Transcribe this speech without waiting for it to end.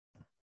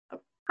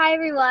Hi,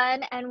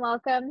 everyone, and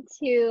welcome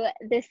to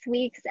this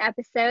week's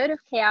episode of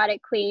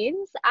Chaotic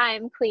Queens.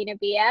 I'm Queen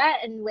Abia,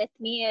 and with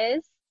me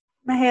is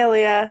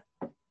Mahalia.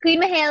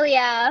 Queen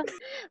Mahalia.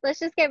 Let's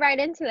just get right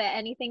into it.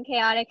 Anything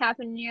chaotic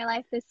happened in your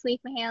life this week,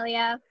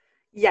 Mahalia?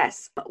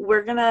 Yes,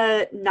 we're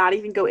gonna not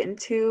even go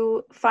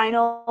into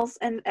finals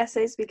and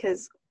essays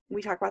because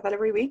we talk about that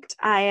every week.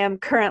 I am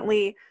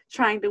currently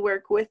trying to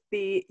work with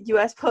the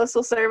U.S.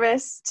 Postal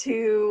Service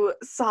to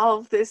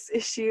solve this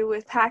issue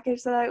with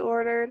package that I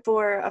ordered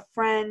for a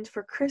friend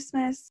for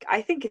Christmas.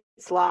 I think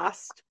it's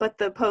lost, but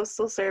the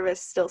Postal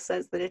Service still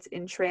says that it's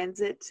in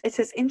transit. It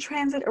says in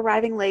transit,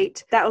 arriving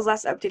late. That was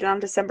last updated on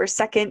December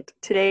 2nd.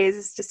 Today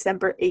is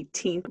December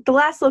 18th. The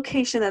last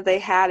location that they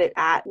had it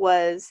at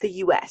was the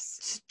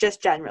U.S.,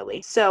 just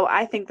generally. So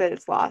I think that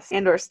it's lost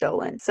and or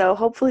stolen. So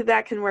hopefully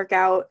that can work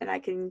out and I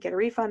can get a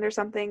refund or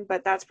something,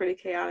 but that's pretty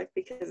chaotic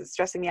because it's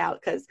stressing me out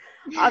because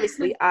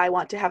obviously I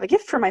want to have a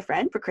gift for my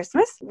friend for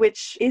Christmas,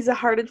 which is a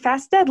hard and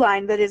fast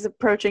deadline that is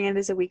approaching and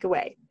is a week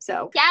away.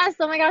 So Yes,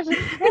 oh my gosh,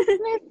 it's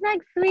Christmas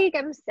next week.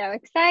 I'm so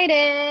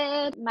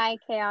excited. My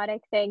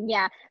chaotic thing,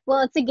 yeah. Well,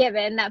 it's a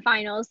given that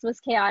finals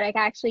was chaotic.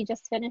 I actually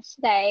just finished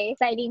today.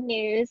 Exciting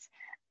news.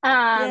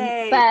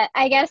 Yay. But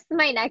I guess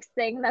my next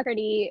thing that's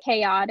pretty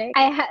chaotic.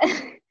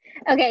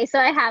 Okay, so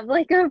I have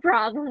like a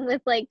problem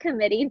with like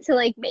committing to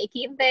like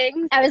making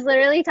things. I was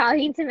literally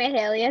talking to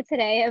Mahalia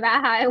today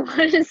about how I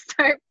want to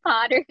start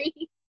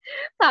pottery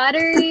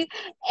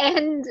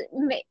and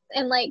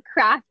like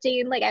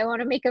crafting. Like I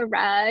want to make a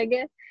rug.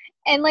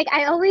 And like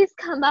I always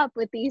come up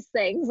with these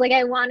things. Like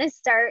I want to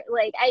start,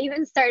 like I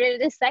even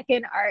started a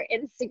second art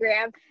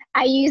Instagram.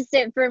 I used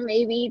it for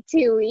maybe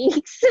 2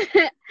 weeks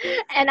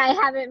and I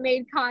haven't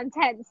made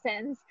content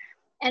since.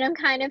 And I'm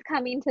kind of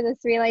coming to this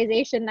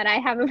realization that I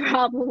have a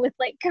problem with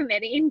like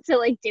committing to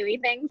like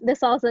doing things.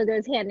 This also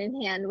goes hand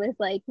in hand with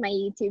like my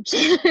YouTube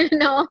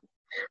channel,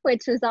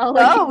 which was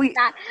always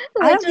I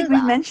don't think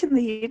we've mentioned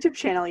the YouTube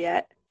channel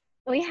yet.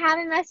 We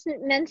haven't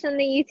mentioned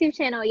the YouTube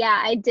channel. Yeah,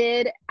 I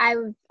did.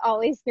 I've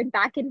always been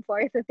back and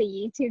forth with the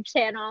YouTube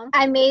channel.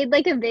 I made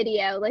like a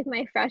video like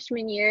my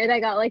freshman year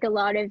that got like a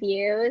lot of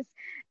views.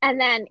 And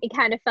then it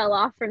kind of fell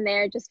off from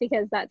there just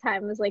because that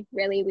time was like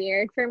really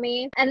weird for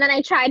me. And then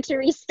I tried to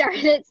restart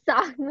it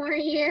sophomore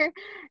year.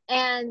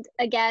 And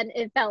again,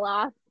 it fell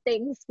off.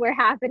 Things were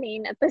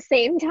happening at the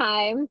same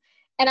time.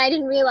 And I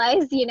didn't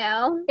realize,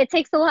 it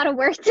takes a lot of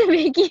work to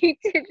make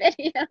YouTube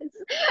videos.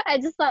 I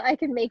just thought I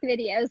could make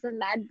videos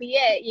and that'd be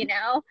it,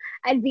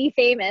 I'd be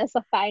famous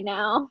by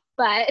now.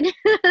 But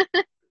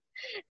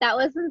that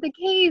wasn't the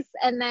case.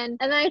 And then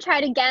I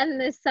tried again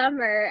this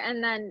summer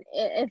and then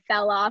it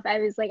fell off. I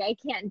was like, I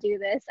can't do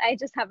this. I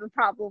just have a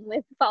problem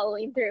with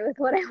following through with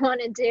what I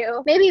want to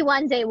do. Maybe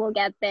one day we'll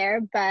get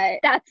there, but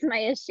that's my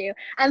issue.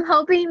 I'm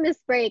hoping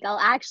this break I'll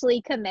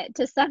actually commit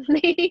to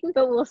something,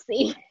 but we'll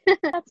see.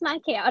 That's my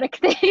chaotic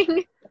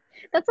thing.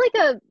 That's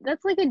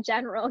like a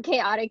general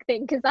chaotic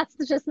thing because that's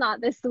just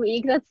not this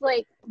week. That's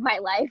like my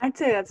life. I'd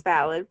say that's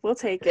valid. We'll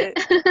take it.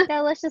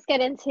 So let's just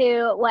get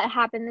into what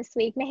happened this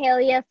week.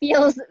 Mahalia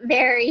feels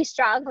very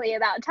strongly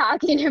about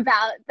talking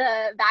about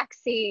the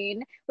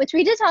vaccine, which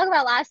we did talk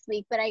about last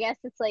week, but I guess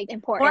it's like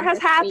important. More has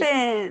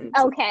happened.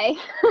 Okay.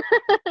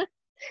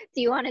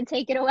 Do you want to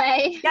take it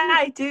away? Yeah,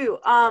 I do.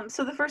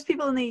 So the first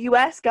people in the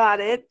U.S. got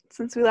it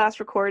since we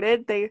last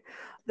recorded.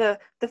 The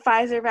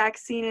Pfizer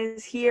vaccine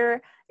is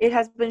here. It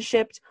has been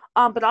shipped.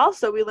 But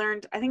also we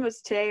learned, I think it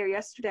was today or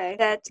yesterday,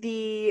 that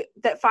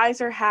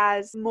Pfizer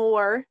has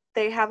more.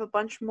 They have a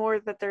bunch more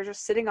that they're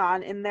just sitting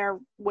on in their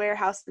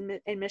warehouse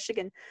in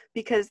Michigan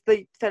because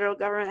the federal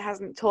government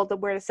hasn't told them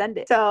where to send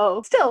it.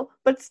 So still,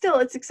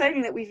 it's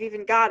exciting that we've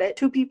even got it.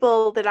 2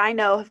 people that I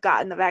know have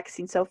gotten the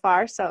vaccine so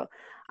far. So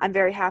I'm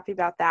very happy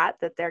about that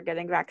they're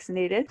getting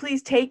vaccinated.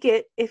 Please take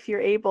it if you're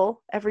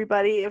able,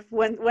 everybody,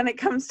 when it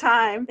comes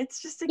time.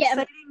 It's just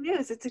exciting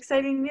news. It's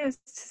exciting news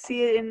to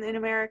see it in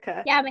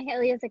America. Yeah,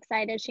 Mahalia is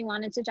excited. She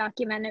wanted to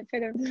document it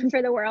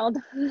for the world.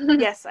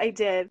 Yes, I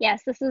did.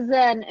 Yes, this is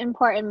an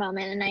important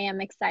moment and I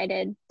am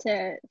excited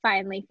to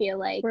finally feel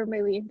like we're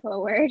moving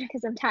forward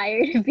because I'm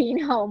tired of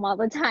being home all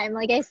the time.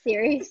 Like I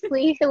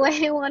seriously, the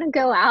way I want to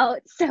go out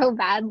so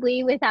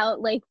badly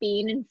without like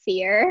being in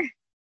fear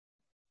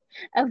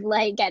of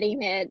like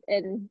getting it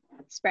and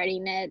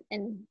spreading it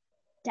and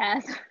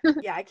death.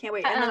 Yeah, I can't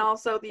wait. And then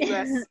also the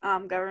U.S.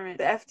 government,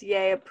 the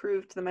FDA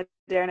approved the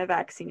Moderna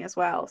vaccine as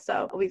well.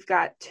 So we've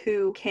got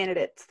 2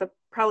 candidates,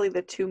 probably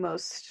the 2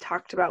 most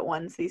talked about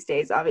ones these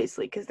days,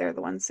 obviously, because they're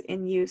the ones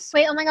in use.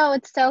 Wait, oh my God,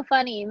 it's so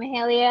funny.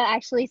 Mahalia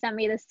actually sent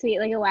me this tweet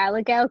like a while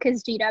ago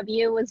because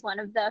GW was one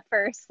of the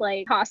first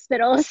like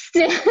hospitals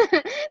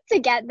to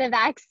get the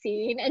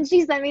vaccine. And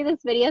she sent me this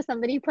video.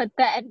 Somebody put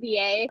the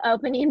NBA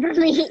opening from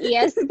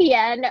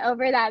ESPN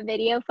over that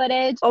video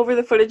footage. Over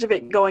the footage of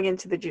it going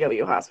into the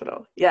GW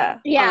hospital. Yeah.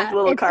 Yeah. The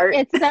little cart.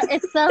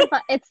 It's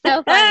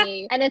so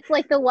funny. And it's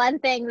like the one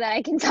thing that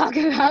I can talk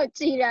about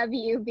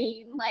GW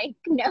being like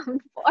known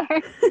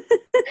for.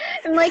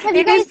 I'm like, have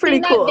you It is guys pretty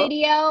seen cool. that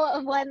video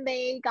of when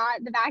they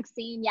got the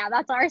vaccine? Yeah,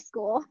 that's our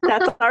school.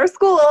 That's our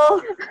school.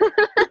 Our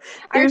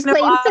There's no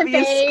claim to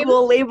obvious fame.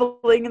 school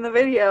labeling in the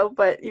video,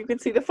 but you can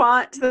see the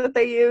font that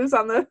they use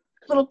on the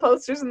little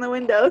posters in the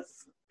windows.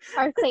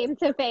 Our claim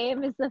to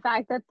fame is the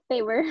fact that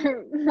they were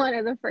one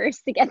of the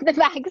first to get the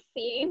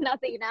vaccine,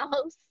 nothing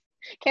else.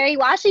 Kerry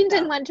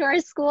Washington went to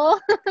our school.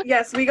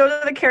 Yes, we go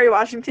to the Kerry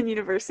Washington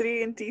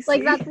University in DC.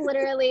 Like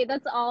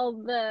that's all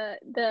the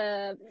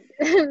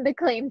the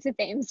claim to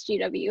fame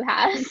GW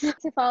has.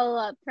 To follow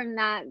up from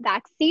that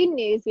vaccine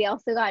news, we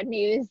also got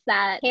news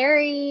that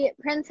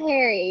Prince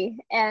Harry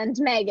and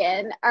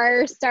Meghan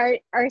are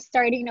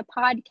starting a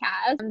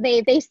podcast.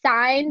 They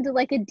signed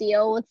like a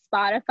deal with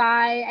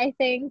Spotify, I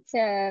think,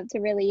 to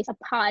release a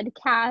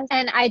podcast.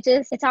 And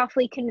it's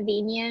awfully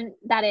convenient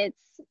that it's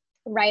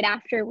right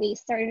after we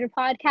started a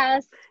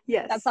podcast.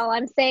 Yes. That's all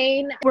I'm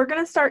saying. We're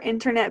going to start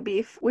internet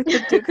beef with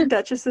the Duke and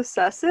Duchess of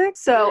Sussex.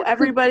 So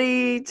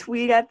everybody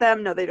tweet at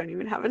them. No, they don't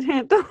even have a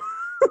handle.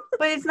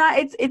 But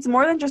it's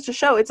more than just a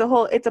show. It's a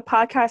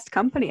podcast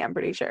company, I'm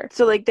pretty sure.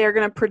 So like they're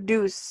going to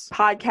produce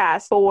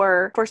podcasts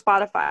for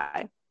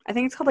Spotify. I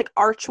think it's called like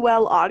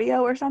Archwell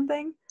Audio or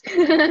something.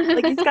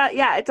 Like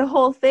it's a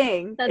whole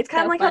thing. It's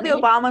kind of like funny. how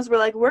the Obamas were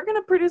like, we're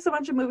gonna produce a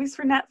bunch of movies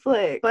for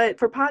Netflix, but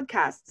for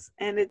podcasts,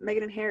 and it's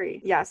Meghan and Harry.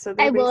 Yeah, so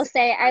I will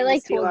say, I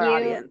like steal told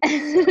our you,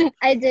 audience.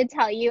 I did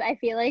tell you, I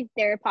feel like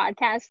their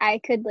podcast, I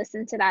could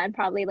listen to that and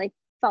probably like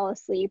fall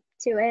asleep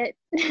to it.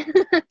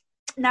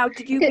 Now,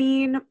 did you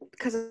mean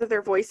because of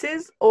their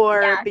voices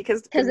or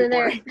because of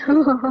their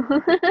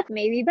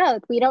maybe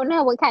both? We don't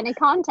know what kind of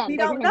content we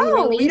they're don't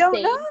going to be know. releasing.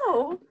 We don't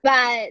know.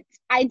 But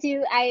I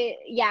did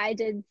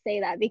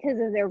say that because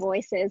of their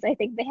voices. I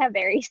think they have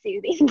very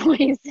soothing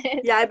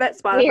voices. Yeah, I bet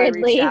Spotify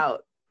reached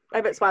out.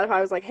 I bet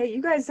Spotify was like, "Hey,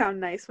 you guys sound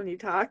nice when you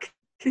talk."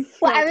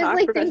 Well, I was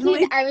like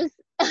thinking. I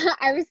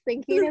was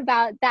thinking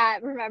about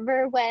that.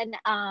 Remember when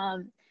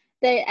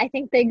I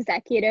think the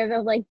executive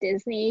of like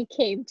Disney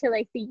came to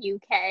like the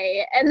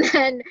UK, and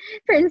then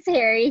Prince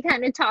Harry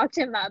kind of talked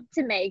him up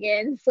to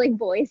Meghan's like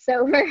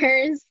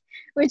voiceovers,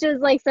 which was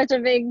like such a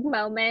big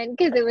moment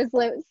because it was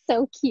like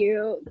so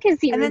cute. Because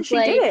then she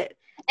did it,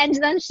 and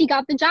then she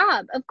got the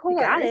job. Of course,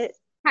 she got it.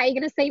 How are you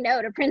gonna say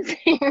no to Prince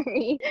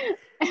Harry?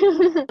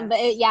 But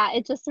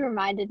it just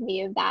reminded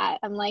me of that.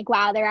 I'm like,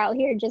 wow, they're out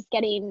here just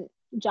getting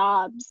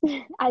jobs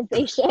as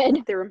they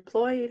should. They're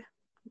employed.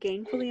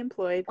 Gainfully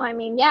employed. Well, I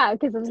mean, yeah,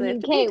 because in so the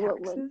UK,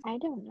 I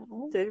don't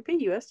know. Do they pay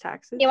U.S.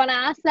 taxes? You want to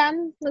ask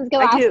them? Let's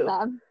go ask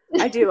them.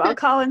 I do. I'll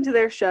call into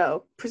their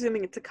show,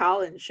 presuming it's a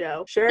call-in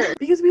show. Sure.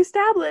 Because we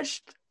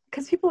established,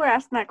 because people were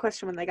asking that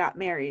question when they got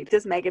married,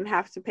 does Meghan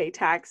have to pay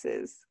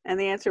taxes? And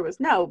the answer was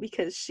no,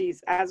 because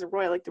she's, as a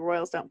royal, like the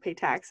royals don't pay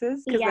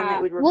taxes, because then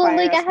it would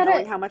require us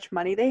knowing how much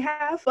money they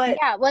have. But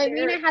yeah, well, I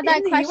mean, I had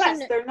that question.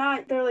 The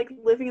US. They're like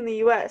living in the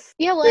U.S.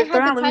 Yeah, well, they're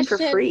not living for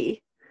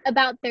free.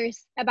 About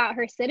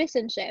her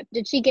citizenship.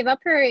 Did she give up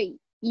her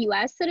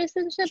U.S.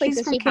 citizenship?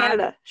 She's from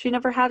Canada. She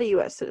never had a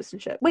U.S.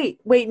 citizenship. Wait,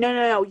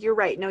 no. You're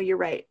right. No, you're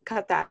right.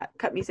 Cut that.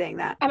 Cut me saying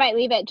that. I might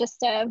leave it just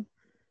to.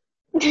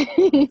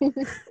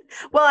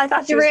 Well, I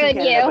thought she was from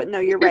Canada, but no,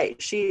 you're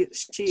right. She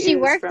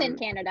worked in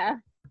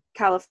Canada.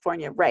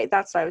 California, right?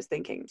 That's what I was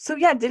thinking. So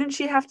yeah, didn't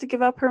she have to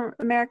give up her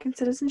American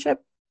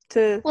citizenship?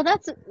 Well,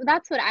 that's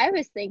what I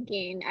was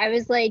thinking. I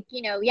was like,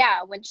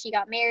 when she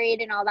got married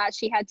and all that,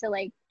 she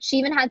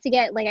even had to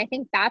get like, I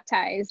think,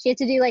 baptized. She had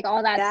to do like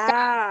all that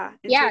stuff.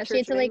 Yeah, she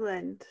had to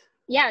England.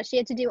 She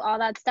had to do all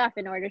that stuff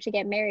in order to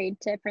get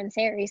married to Prince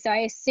Harry. So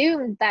I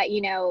assumed that,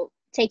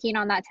 taking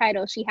on that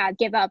title, she had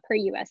to give up her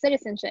U.S.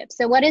 citizenship.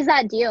 So what is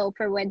that deal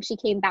for when she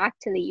came back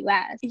to the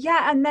U.S.?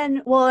 Yeah, and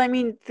then, well, I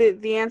mean,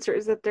 the answer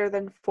is that they're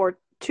then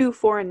two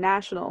foreign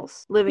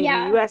nationals living in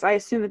the U.S. I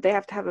assume that they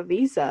have to have a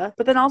visa,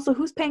 but then also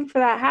who's paying for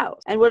that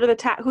house, and what are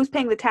who's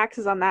paying the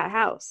taxes on that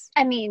house?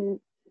 I mean,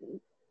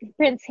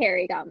 Prince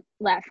Harry got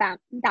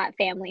that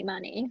family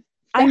money.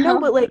 So. I know,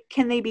 but like,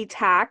 can they be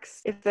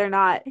taxed if they're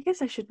not? I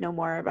guess I should know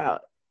more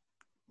about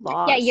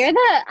laws. Yeah, you're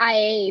the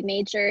IA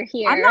major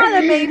here. I'm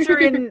not a major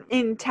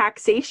in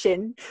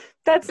taxation.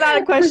 That's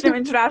not a question of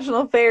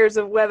international affairs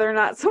of whether or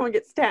not someone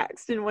gets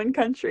taxed in one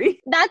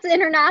country. That's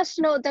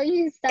international. Don't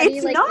you study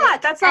it's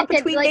not. That's not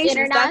between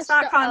nations. That's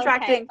not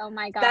contracting. Okay. Oh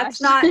my gosh.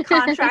 That's not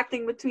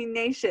contracting between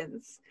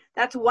nations.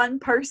 That's one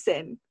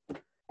person.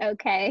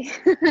 Okay.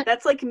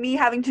 That's like me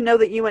having to know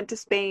that you went to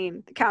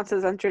Spain. It counts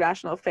as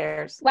international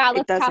affairs. Wow,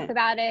 let's talk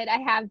about it. I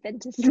have been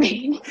to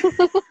Spain.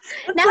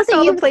 Now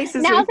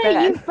that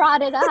you've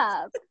brought it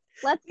up.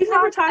 We've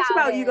never talked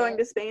about you going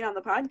to Spain on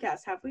the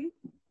podcast, have we?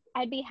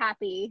 I'd be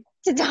happy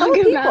to talk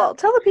about.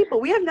 Tell the people.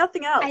 We have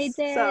nothing else. I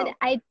did.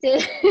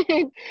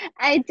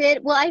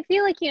 Well, I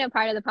feel like,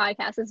 part of the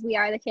podcast is we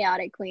are the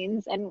chaotic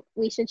queens and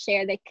we should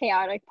share the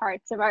chaotic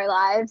parts of our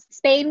lives.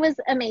 Spain was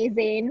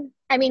amazing.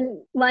 I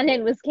mean,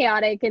 London was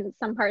chaotic in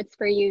some parts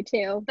for you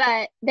too,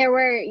 but there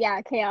were,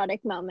 yeah,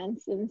 chaotic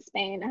moments in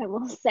Spain, I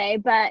will say,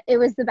 but it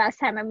was the best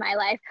time of my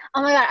life.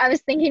 Oh my God, I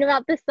was thinking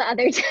about this the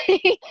other day. I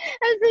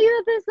was thinking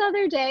about this the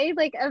other day,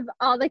 like of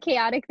all the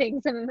chaotic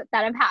things that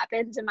have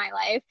happened in my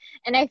life.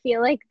 And I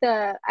feel like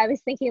I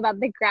was thinking about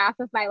the graph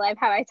of my life,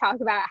 how I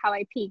talk about how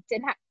I peaked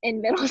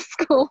in middle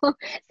school.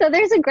 So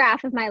there's a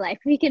graph of my life.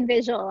 We can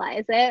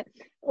visualize it.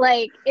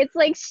 Like it's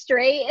like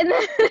straight in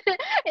the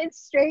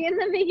it's straight in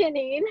the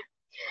beginning,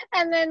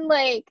 and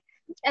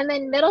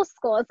then middle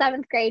school,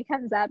 seventh grade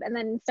comes up and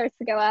then starts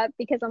to go up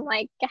because I'm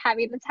like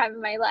having the time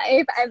of my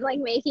life. I'm like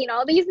making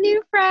all these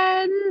new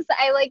friends.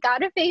 I like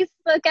got a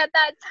Facebook at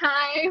that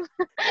time.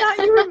 Not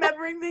you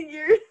remembering the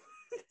year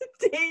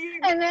day you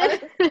And then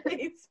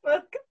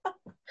Facebook.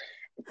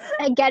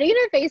 and getting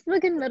a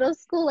Facebook in middle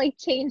school like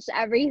changed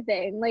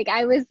everything. Like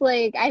I was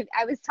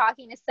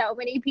talking to so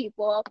many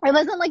people. I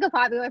wasn't like a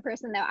popular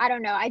person though. I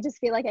don't know. I just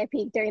feel like I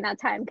peaked during that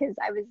time because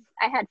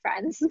I had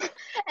friends.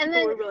 And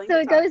then so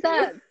it goes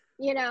up,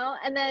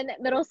 and then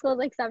middle school is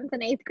like seventh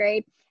and eighth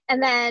grade.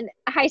 And then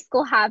high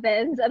school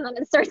happens and then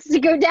it starts to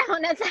go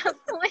down at that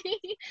point.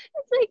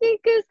 It's like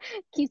it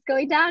keeps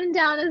going down and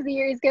down as the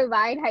years go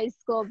by in high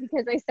school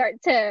because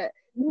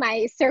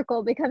my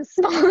circle becomes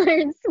smaller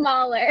and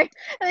smaller, and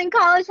then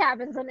college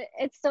happens and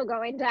it's still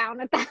going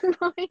down at that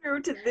point.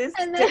 Through to this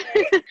and then,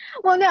 day.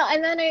 well, no,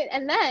 and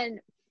then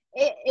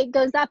it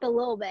goes up a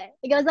little bit.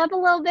 It goes up a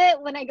little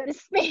bit when I go to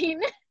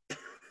Spain.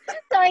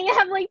 So I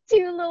have like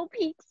two little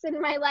peaks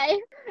in my life,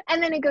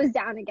 and then it goes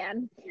down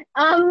again.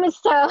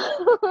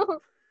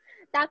 So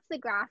that's the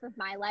graph of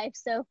my life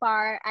so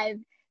far. I've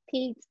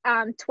peaked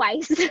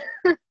twice.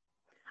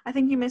 I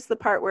think you missed the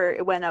part where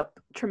it went up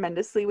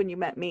tremendously when you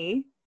met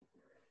me.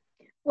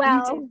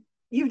 Well,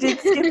 you did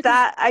skip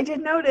that. I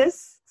did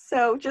notice.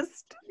 So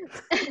just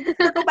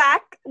circle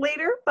back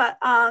later, but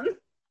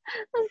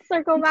let's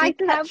circle back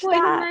to that point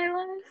in my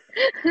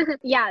life.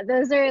 Yeah,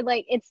 those are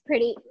like, it's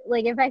pretty,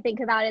 like if I think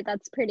about it,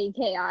 that's pretty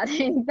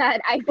chaotic.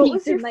 That I What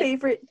was your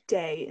favorite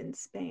day in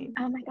Spain?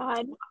 Oh my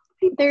God,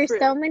 there's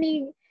so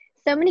many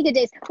good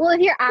days. Well,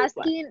 if you're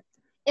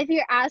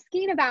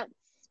asking about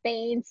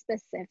Spain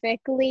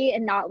specifically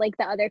and not like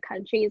the other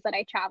countries that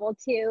I traveled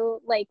to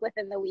like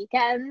within the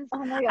weekends.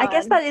 Oh my God. I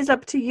guess that is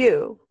up to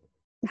you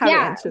how to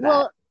answer that.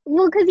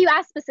 Well, because you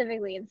asked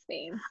specifically in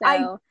Spain.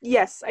 So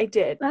yes, I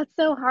did. That's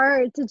so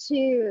hard to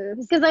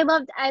choose because I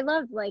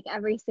loved like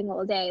every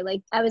single day.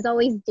 Like I was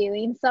always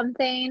doing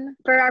something.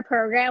 For our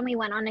program, we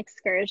went on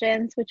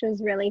excursions, which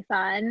was really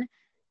fun.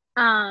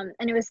 And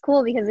it was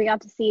cool because we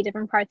got to see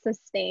different parts of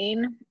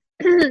Spain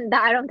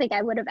that I don't think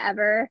I would have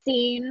ever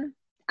seen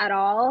at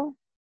all.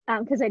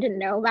 Because I didn't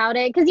know about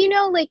it. Because,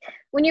 like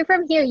when you're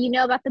from here, you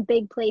know about the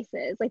big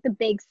places, like the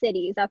big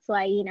cities. That's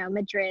why,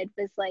 Madrid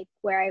was like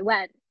where I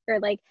went. Or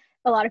like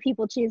a lot of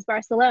people choose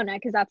Barcelona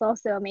because that's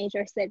also a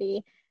major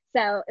city.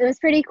 So it was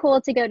pretty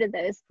cool to go to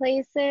those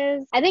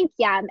places. I think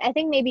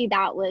maybe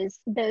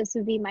those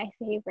would be my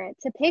favorite.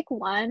 To pick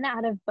one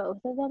out of both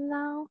of them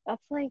though,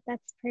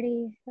 that's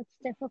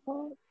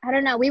difficult. I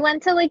don't know. We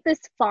went to like this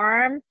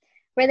farm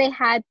where they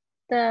had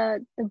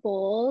the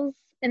bulls.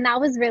 And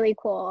that was really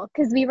cool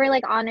because we were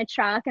like on a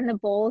truck and the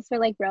bulls were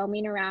like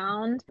roaming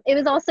around. It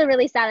was also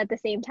really sad at the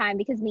same time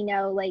because we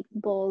know like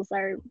bulls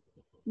are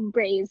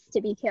raised to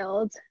be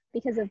killed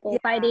because of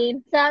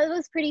bullfighting. So that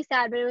was pretty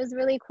sad, but it was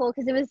really cool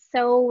because it was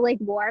so like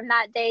warm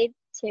that day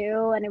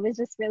too. And it was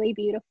just really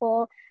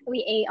beautiful.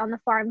 We ate on the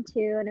farm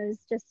too. And it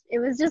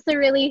was just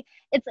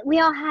we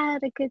all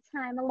had a good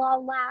time, a lot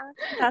of laughs.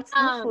 That's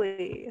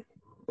lovely.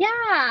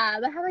 Yeah,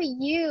 but how about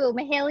you?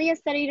 Mahalia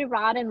studied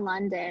abroad in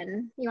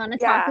London. You want to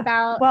talk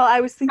about? Well,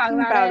 I was thinking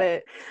about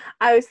it.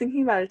 I was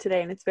thinking about it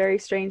today, and it's very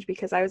strange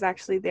because I was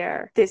actually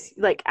there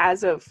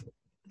as of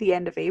the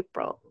end of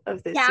April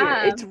of this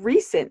year. It's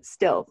recent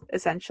still,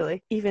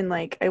 essentially. Even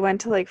like I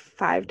went to like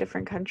 5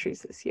 different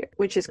countries this year,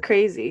 which is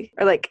crazy.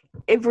 Or like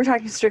if we're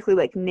talking strictly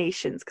like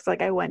nations, because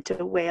like I went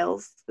to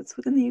Wales, that's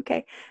within the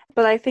UK.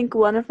 But I think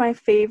one of my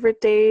favorite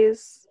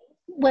days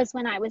was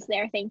when I was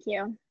there. Thank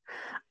you.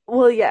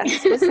 Well,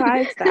 yes,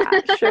 besides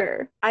that,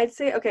 sure. I'd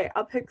say, okay,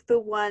 I'll pick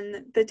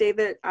the day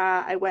that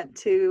I went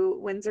to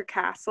Windsor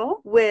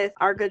Castle with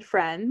our good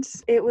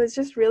friends. It was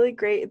just really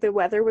great. The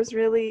weather was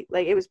really,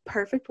 it was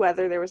perfect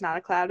weather. There was not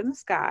a cloud in the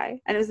sky.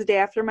 And it was the day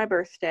after my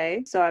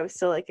birthday, so I was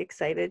still,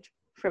 excited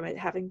from it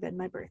having been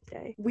my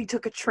birthday. We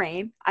took a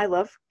train. I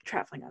love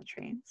traveling on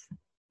trains.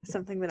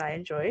 Something that I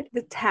enjoyed.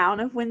 The town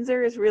of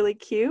Windsor is really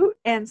cute,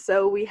 and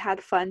so we had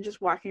fun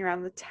just walking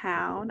around the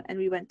town, and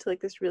we went to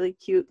this really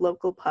cute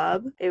local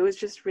pub. It was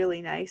just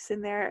really nice in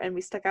there, and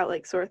we stuck out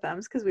sore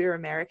thumbs because we were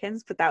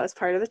Americans, but that was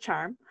part of the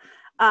charm.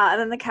 And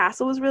then the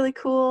castle was really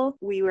cool.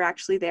 We were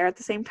actually there at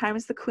the same time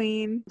as the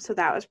Queen, so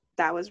that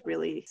was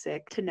really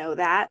sick to know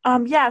that.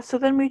 So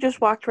then we just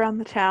walked around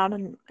the town,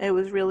 and it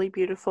was really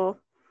beautiful.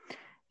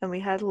 And we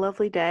had a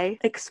lovely day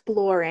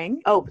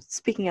exploring. Oh,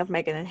 speaking of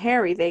Meghan and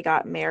Harry, they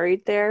got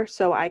married there.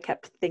 So I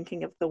kept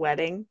thinking of the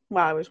wedding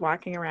while I was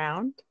walking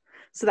around.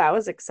 So that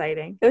was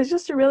exciting. It was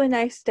just a really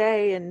nice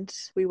day, and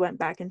we went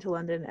back into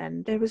London,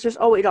 and it was just,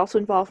 it also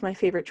involved my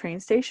favorite train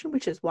station,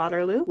 which is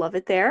Waterloo. Love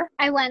it there.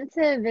 I went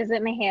to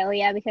visit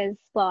Mahalia because,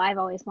 well, I've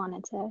always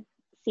wanted to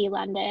see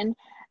London.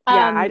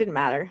 Yeah, I didn't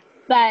matter.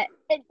 But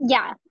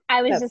yeah,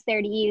 I was just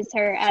there to use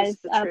her as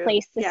a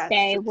place to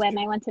stay when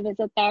I went to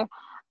visit there.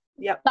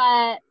 Yep.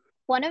 But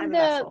one of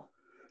the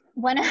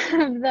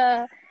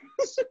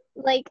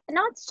like,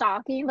 not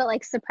shocking, but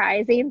like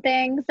surprising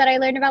things that I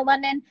learned about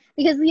London,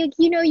 because like,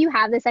 you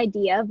have this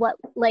idea of what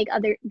like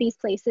these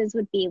places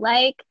would be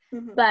like,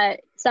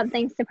 but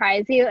something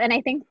surprised you. And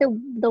I think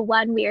the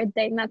one weird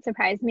thing that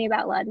surprised me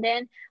about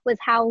London was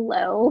how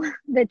low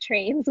the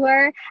trains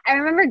were. I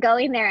remember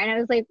going there and I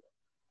was like,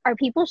 are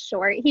people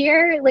short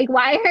here? Like,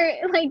 why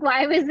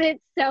was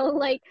it so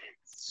like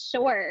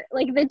short?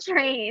 Like the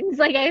trains,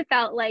 like I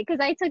felt like,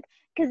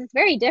 because it's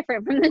very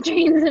different from the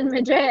trains in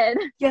Madrid.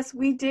 Yes,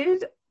 we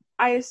did.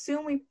 I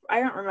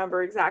don't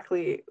remember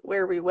exactly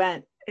where we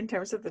went in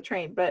terms of the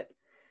train, but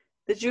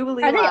the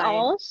Jubilee line. Are they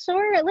all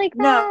short like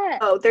that?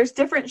 No, there's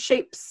different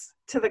shapes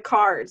to the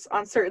cars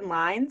on certain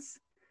lines.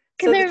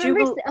 Because I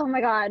remember, oh my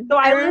God. So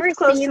I lived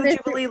close to the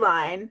Jubilee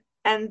line,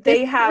 and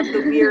they have the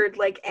weird,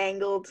 like,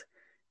 angled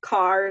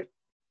car,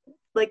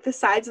 like the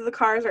sides of the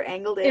cars are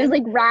angled in. It was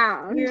like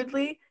round.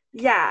 Weirdly.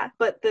 Yeah,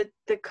 but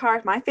the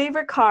cars, my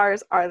favorite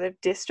cars are the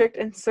District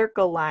and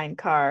Circle line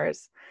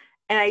cars.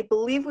 And I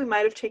believe we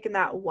might have taken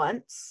that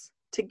once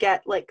to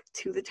get like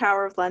to the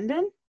Tower of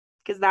London,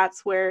 because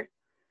that's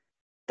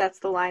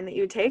the line that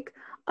you would take.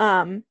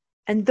 And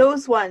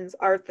those ones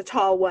are the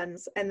tall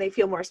ones, and they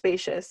feel more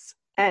spacious,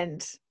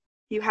 and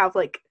you have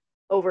like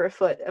over a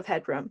foot of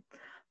headroom.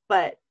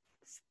 But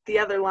the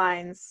other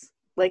lines,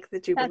 like the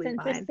Jubilee line.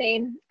 That's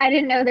interesting. I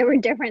didn't know there were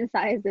different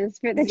sizes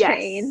for the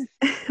trains.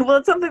 Well,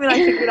 it's something that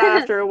I figured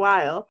out after a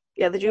while.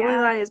 Yeah, the Jubilee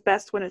line is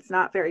best when it's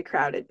not very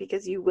crowded,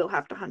 because you will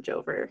have to hunch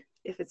over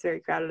if it's very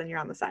crowded and you're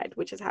on the side,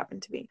 which has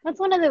happened to me. That's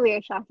one of the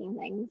weird, shocking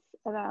things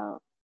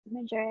about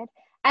Madrid.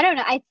 I don't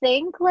know. I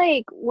think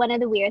like one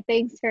of the weird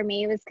things for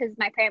me was because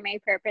my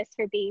primary purpose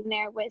for being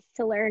there was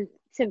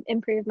to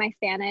improve my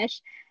Spanish.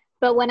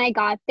 But when I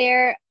got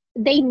there,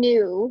 they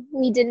knew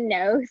we didn't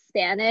know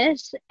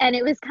Spanish, and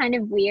it was kind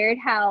of weird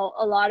how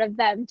a lot of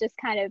them just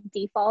kind of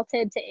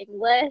defaulted to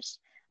English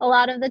a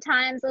lot of the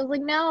times. I was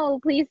like, no,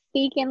 please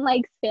speak in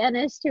like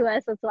Spanish to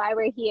us, that's why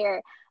we're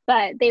here.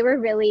 But they were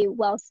really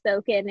well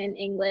spoken in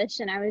English,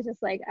 and I was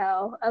just like,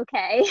 oh,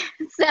 okay.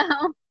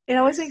 So it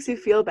always makes you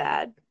feel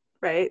bad,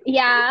 right?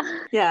 Yeah.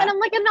 And I'm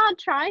like, I'm not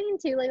trying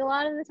to, like, a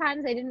lot of the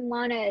times I didn't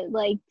want to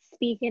like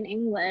speak in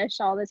English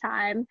all the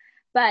time.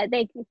 But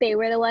they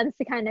were the ones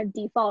to kind of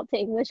default to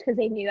English because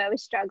they knew I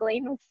was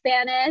struggling with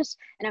Spanish.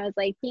 And I was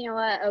like, you know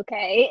what?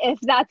 Okay, if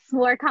that's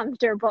more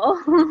comfortable.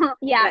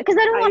 Yeah, because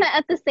I don't want to,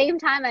 at the same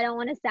time, I don't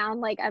want to sound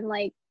like I'm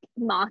like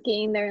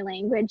mocking their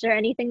language or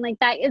anything like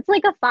that. It's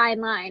like a fine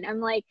line.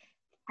 I'm like,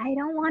 I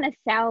don't want to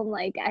sound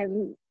like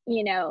I'm,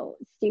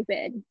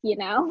 stupid,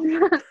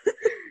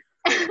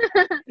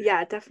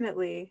 Yeah,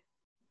 definitely.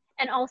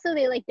 And also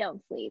they like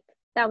don't sleep.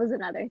 That was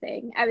another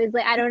thing. I was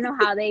like, I don't know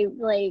how they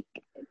like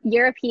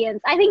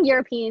Europeans. I think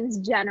Europeans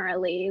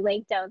generally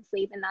like don't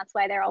sleep, and that's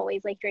why they're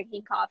always like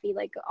drinking coffee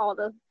like all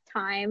the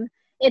time.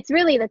 It's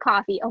really the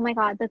coffee. Oh my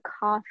God, the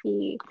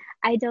coffee.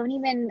 I don't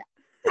even,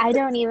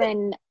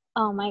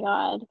 oh my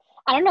God.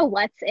 I don't know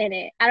what's in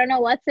it.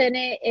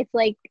 It's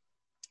like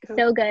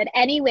so good.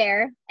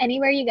 Anywhere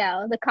you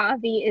go, the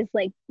coffee is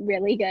like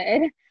really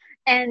good.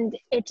 And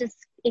it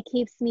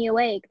keeps me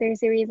awake.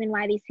 There's a reason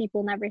why these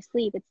people never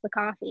sleep. It's the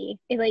coffee.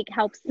 It like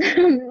helps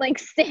them like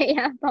stay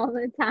up all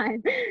the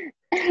time.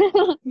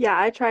 Yeah,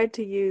 I tried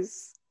to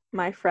use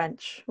my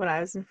French when I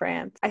was in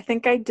France. I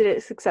think I did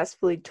it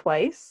successfully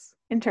twice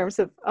in terms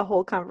of a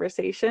whole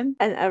conversation.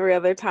 And every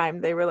other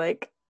time they were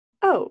like,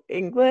 oh,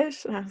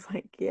 English? And I was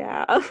like,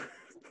 yeah. I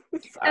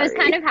was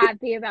kind of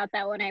happy about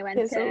that when I went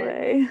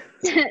to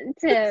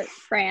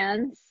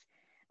France.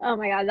 Oh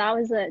my God, that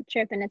was a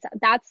trip in itself.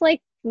 That's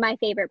like my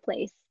favorite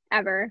place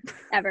ever.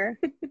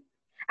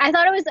 I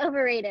thought it was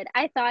overrated.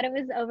 I thought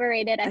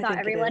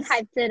everyone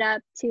hyped it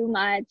up too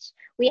much.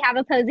 We have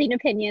opposing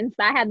opinions,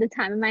 but I had the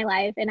time of my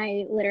life, and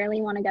I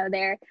literally want to go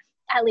there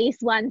at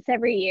least once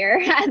every year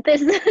at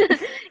this.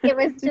 It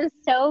was just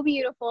so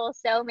beautiful,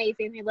 so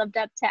amazing. We lived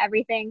up to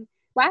everything.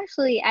 Well,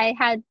 actually,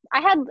 I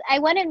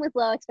went in with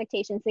low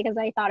expectations because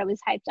I thought it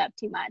was hyped up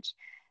too much,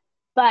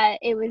 but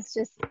it was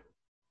just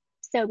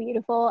so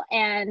beautiful.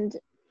 And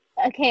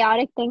a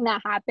chaotic thing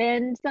that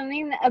happened,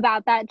 something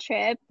about that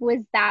trip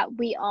was that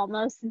we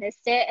almost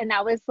missed it, and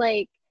that was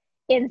like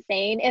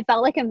insane. It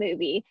felt like a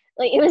movie.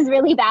 Like, it was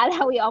really bad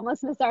how we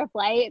almost missed our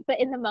flight, but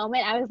in the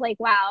moment I was like,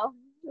 wow,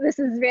 this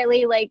is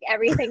really like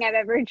everything I've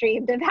ever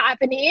dreamed of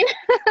happening.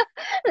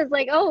 It's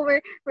like, oh,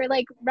 we're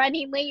like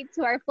running late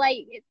to our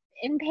flight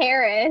in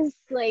Paris.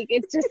 Like,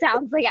 it just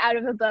sounds like out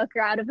of a book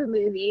or out of a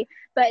movie,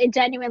 but it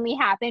genuinely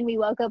happened. We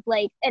woke up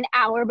like an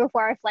hour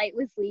before our flight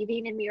was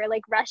leaving, and we were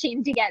like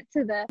rushing to get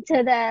to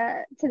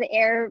the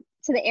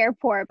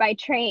airport by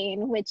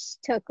train, which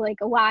took like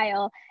a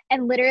while.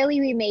 And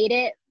literally we made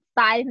it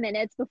 5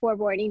 minutes before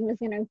boarding was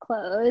going to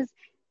close.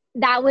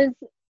 That was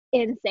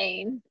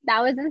insane.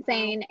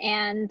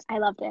 And I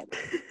loved it.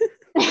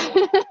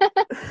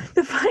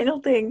 The final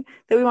thing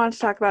that we want to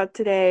talk about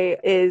today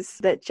is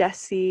that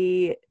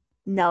Jessie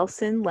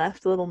Nelson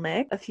left Little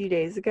Mix a few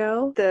days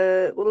ago.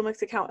 The Little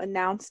Mix account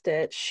announced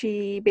it.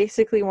 She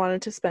basically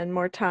wanted to spend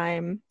more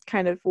time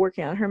kind of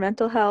working on her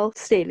mental health,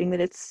 stating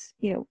that it's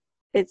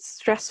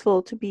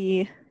stressful to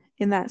be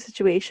in that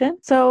situation.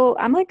 So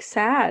I'm like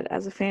sad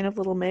as a fan of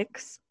Little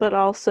Mix, but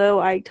also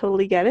I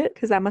totally get it,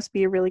 because that must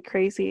be a really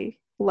crazy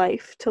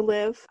life to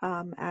live,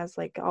 as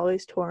like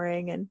always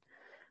touring and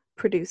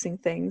producing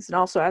things, and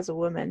also as a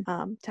woman,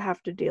 to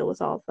have to deal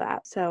with all of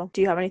that. So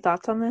do you have any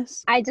thoughts on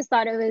this? I just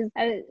thought it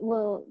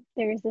was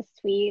there was this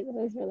tweet that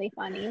was really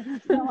funny.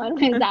 Someone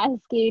was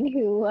asking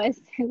who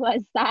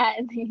was that,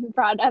 and he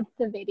brought up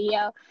the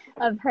video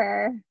of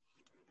her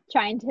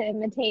trying to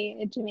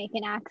imitate a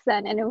Jamaican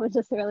accent, and it was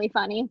just really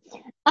funny.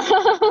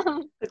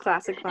 The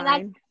classic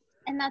line.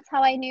 And that's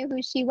how I knew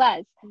who she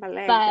was.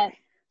 But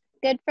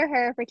good for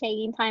her for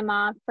taking time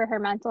off for her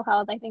mental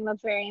health. I think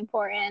that's very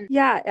important.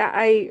 Yeah,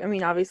 I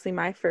mean, obviously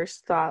my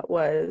first thought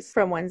was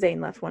from when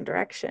Zayn left One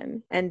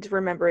Direction and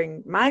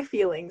remembering my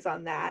feelings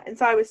on that. And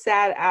so I was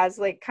sad as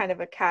like kind of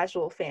a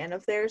casual fan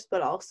of theirs,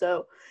 but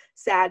also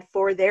sad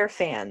for their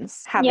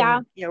fans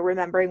having,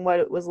 remembering what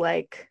it was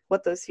like,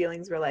 what those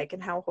feelings were like,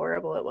 and how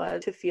horrible it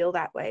was to feel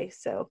that way.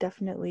 So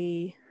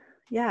definitely,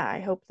 yeah, I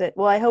hope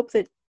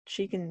that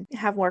she can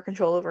have more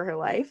control over her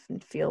life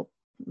and feel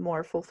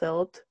more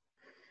fulfilled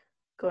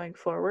going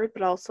forward,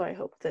 but also I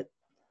hope that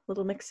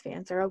Little Mix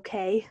fans are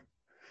okay.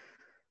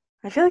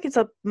 I feel like it's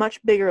a much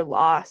bigger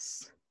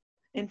loss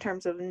in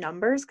terms of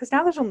numbers, because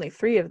now there's only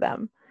 3 of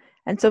them,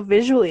 and so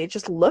visually it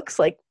just looks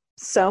like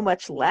so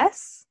much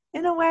less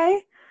in a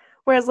way,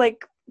 whereas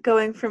like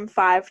going from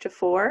 5 to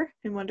 4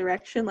 in One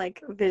Direction,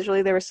 like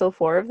visually there were still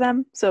 4 of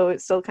them, so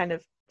it's still kind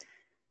of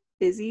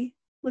busy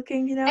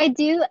looking, I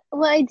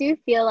do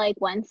feel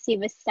like once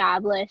you've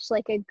established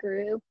like a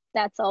group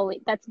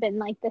that's been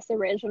like this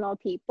original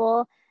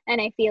people, and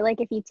I feel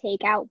like if you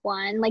take out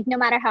one, like no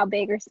matter how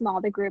big or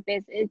small the group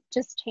is, it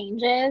just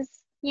changes,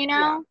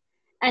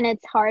 and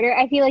it's harder.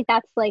 I feel like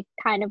that's like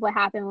kind of what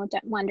happened with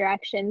One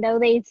Direction, though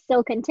they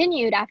still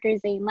continued after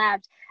Zayn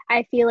left.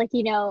 I feel like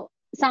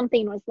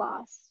something was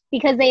lost,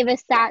 because they'd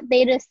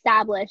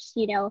established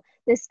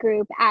this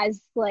group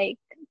as like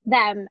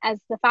them, as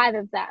the 5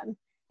 of them,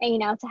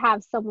 and to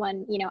have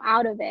someone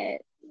out of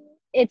it,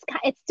 it's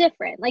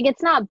different. Like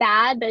it's not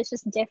bad, but it's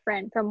just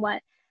different from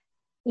what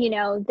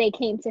they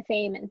came to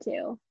fame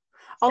into.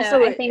 Also,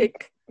 so I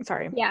think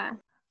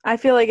I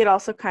feel like it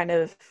also kind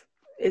of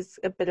is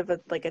a bit of a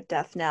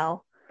death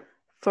knell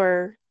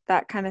for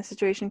that kind of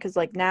situation, because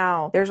like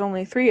now there's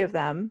only 3 of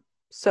them,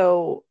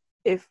 so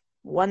if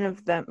one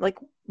of them, like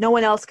no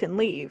one else can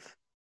leave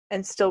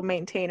and still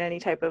maintain any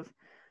type of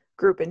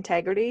group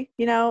integrity,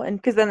 and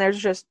because then it's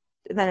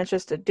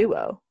just a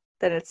duo,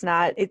 then it's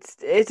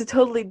a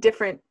totally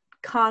different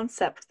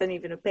concept than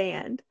even a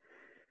band.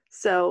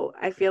 So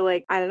I feel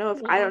like I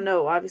don't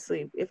know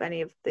obviously if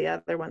any of the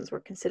other ones were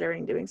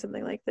considering doing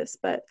something like this,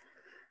 but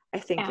I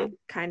think it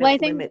kind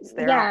of limits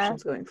their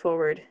options going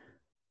forward.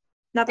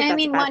 Not that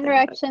One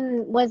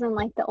Direction wasn't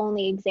like the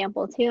only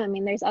example too. I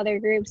mean, there's other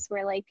groups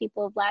where like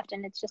people have left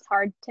and it's just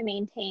hard to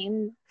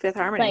maintain. Fifth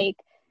Harmony.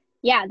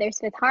 There's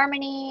Fifth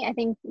Harmony. I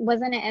think,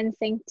 wasn't it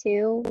NSYNC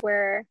too,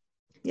 where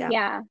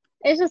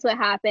it's just what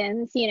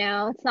happens,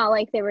 it's not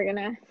like they were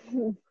gonna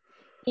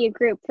be a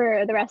group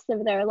for the rest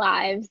of their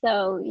lives,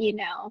 so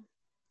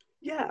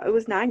Yeah, it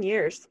was 9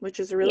 years, which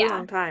is a really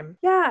long time.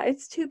 Yeah,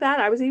 it's too bad.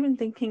 I was even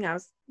thinking, I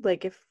was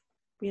like, if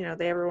they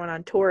ever went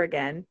on tour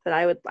again, that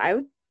I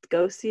would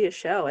go see a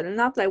show. And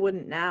not that I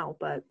wouldn't now,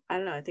 but I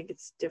don't know, I think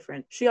it's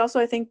different. She also,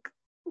 I think,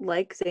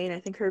 like Zayn, I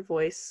think her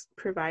voice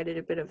provided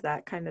a bit of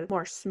that kind of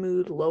more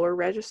smooth lower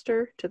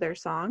register to their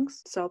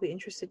songs. So I'll be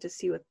interested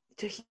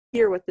to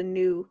hear what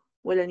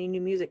any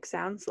new music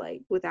sounds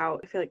like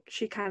without, I feel like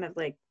she kind of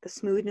like the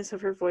smoothness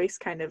of her voice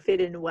kind of fit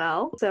in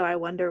well. So I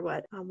wonder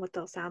what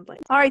they'll sound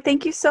like. All right.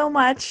 Thank you so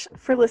much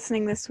for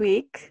listening this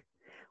week.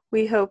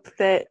 We hope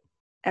that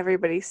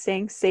everybody's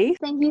staying safe.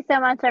 Thank you so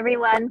much,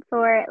 everyone,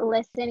 for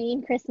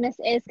listening. Christmas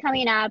is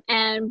coming up,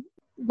 and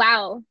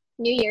wow,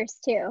 New Year's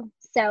too.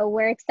 So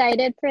we're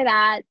excited for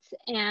that,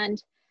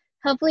 and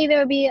hopefully there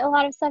will be a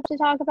lot of stuff to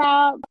talk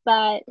about,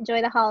 but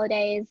enjoy the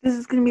holidays. This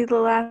is going to be the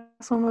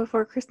last one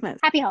before Christmas.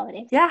 Happy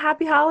holidays. Yeah,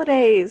 happy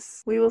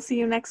holidays. We will see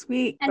you next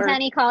week. And to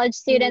any college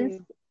students,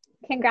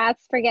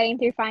 congrats for getting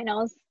through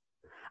finals.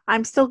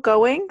 I'm still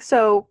going,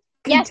 so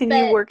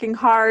continue working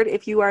hard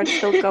if you are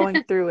still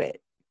going through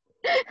it.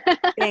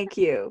 Thank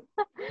you.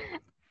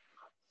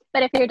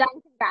 But if you're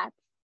done, congrats.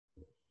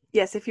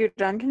 Yes, if you're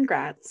done,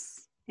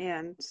 congrats.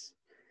 And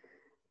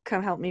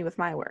come help me with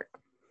my work.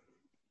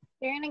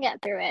 You're going to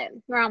get through it.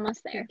 We're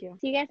almost there. Thank you.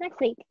 See you guys next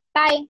week. Bye.